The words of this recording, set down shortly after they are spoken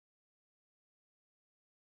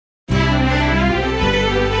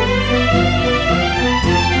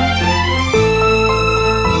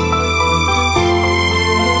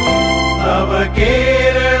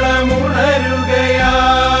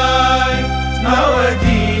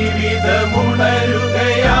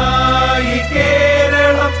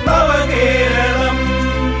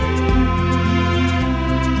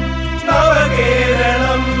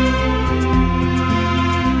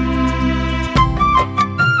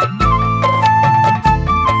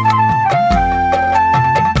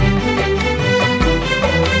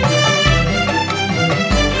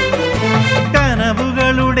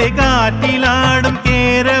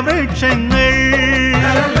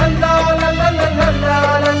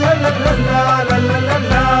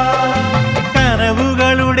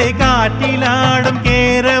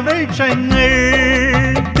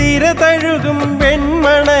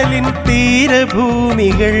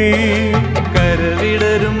വീരഭൂമികൾ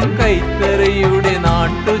കരവിടരും കൈത്തറിയുടെ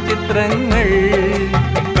നാട്ടുചിത്രങ്ങൾ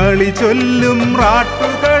കളി ചൊല്ലും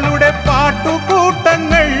റാട്ടുകളുടെ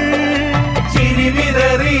പാട്ടുകൂട്ടങ്ങൾ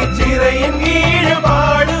ചിരിവിതറി ചിറയിൻ കീഴ്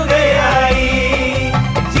പാടുകയായി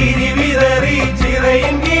ചിരിവിതറി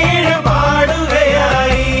ചിറയിൻ കീഴ്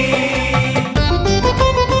പാടുകയായി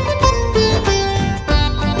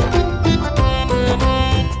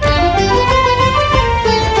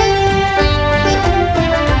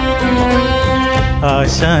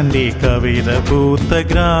ആശാന്റെ കവിത പൂത്ത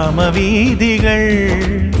ഗ്രാമവീഥികൾ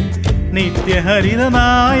നിത്യഹരിത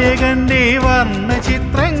നായകന്റെ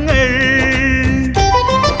വർണ്ണചിത്രങ്ങൾ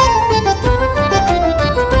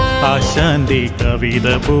ആശാന്റെ കവിത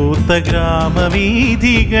പൂത്ത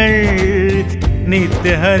ഗ്രാമവീഥികൾ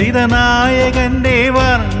നിത്യഹരിത നായകന്റെ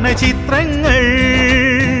വർണ്ണചിത്രങ്ങൾ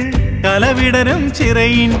കലവിടരും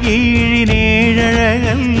ചിറയിൻ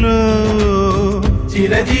കീഴിനേഴഴകല്ലോ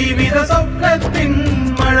ചിരജീവിത സ്വപ്നത്തിൻ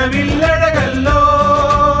മഴവില്ലഴകല്ലോ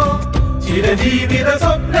ചിരജീവിത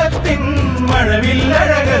സ്വപ്നത്തിൻ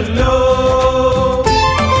മഴവില്ലഴകല്ലോ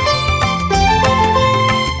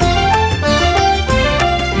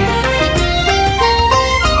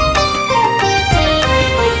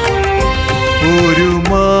ഒരു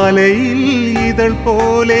മാലയിൽ ഇതൾ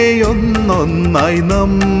പോലെ ഒന്നൊന്നായി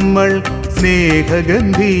നമ്മൾ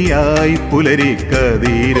സ്നേഹഗന്ധിയായി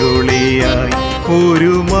പുലരിക്കതിരുളിയായി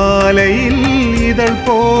ഒരു മാലയിൽ ഇതൾ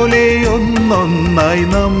പോലെ ഒന്നൊന്നായി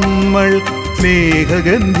നമ്മൾ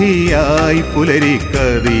സ്നേഹഗന്ധിയായി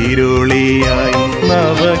പുലരിക്കതിരുളിയായി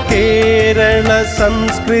നവകേരള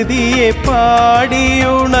സംസ്കൃതിയെ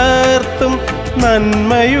പാടിയുണർത്തും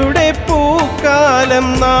നന്മയുടെ പൂക്കാലം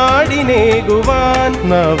നാടിനേകുവാൻ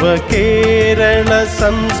നവകേരള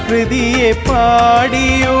സംസ്കൃതിയെ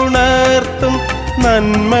പാടിയുണർത്തും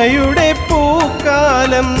നന്മയുടെ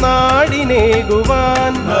പൂക്കാലം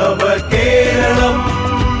നാടിനേകുവാൻ നവകേരളം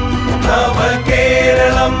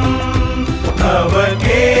നവകേരളം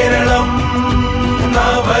നവകേരളം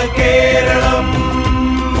നവകേരളം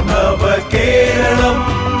നവകേരളം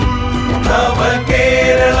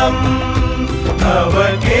നവകേരളം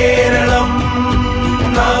നവകേരളം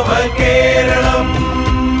നവകേരളം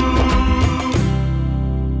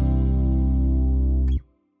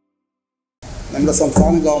നമ്മുടെ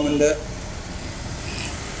സംസ്ഥാന ഗവൺമെൻറ്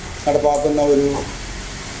നടപ്പാക്കുന്ന ഒരു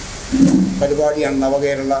പരിപാടിയാണ്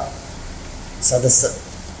നവകേരള സദസ്സ്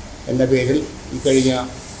എന്ന പേരിൽ ഇക്കഴിഞ്ഞ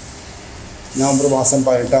നവംബർ മാസം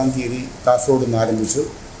 18-ാം തീയതി കാസർഗോഡ് നിന്ന് ആരംഭിച്ചു.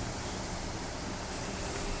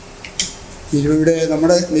 ഇവിടെ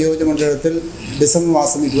നമ്മുടെ നിയോജകമണ്ഡലത്തിൽ ഡിസംബർ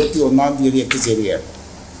മാസം 21-ാം തീയതി എത്തിച്ചേരുകയാണ്.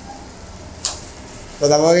 അപ്പോൾ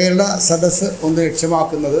നവകേരള സദസ്സ് ഒന്ന്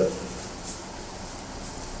ലക്ഷ്യമാക്കുന്നത്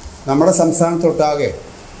നമ്മുടെ സംസ്ഥാനത്തൊട്ടാകെ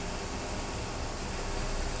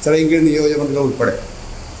ചിറയൻകീഴ് നിയോജകമണ്ഡലം ഉൾപ്പെടെ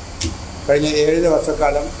കഴിഞ്ഞ 7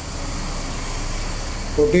 വർഷക്കാലം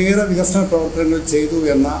ഒട്ടേറെ വികസന പ്രവർത്തനങ്ങൾ ചെയ്തു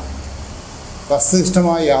എന്ന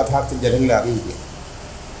വസ്തുനിഷ്ഠമായ യാഥാർത്ഥ്യം ജനങ്ങളെ അറിയിക്കുക.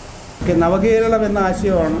 നവകേരളം എന്ന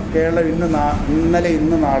ആശയമാണ് കേരളം ഇന്നലെ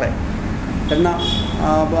ഇന്ന് നാളെ എന്ന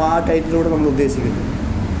ആ ടൈറ്റിലൂടെ നമ്മൾ ഉദ്ദേശിക്കുന്നത്.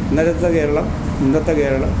 ഇന്നലത്തെ കേരളം, ഇന്നത്തെ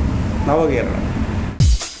കേരളം, നവകേരളം.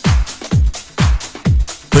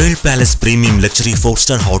 Pearl Palace Premium Luxury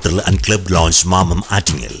 4-star Hotel and Club Lounge Mamam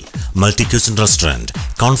Attingel. Multi-cuisine restaurant,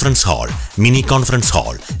 conference hall, mini conference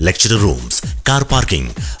hall, lecture rooms, car parking,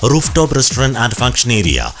 rooftop restaurant and function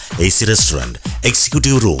area, AC restaurant,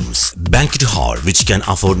 executive rooms, banquet hall which can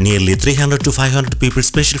afford nearly 300 to 500 people,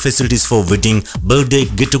 special facilities for wedding, birthday,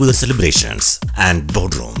 get-together celebrations and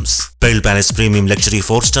boardrooms. Pearl Palace Premium Luxury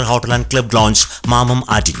 4-star Hotel and Club Lounge Mamam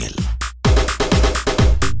Attingel.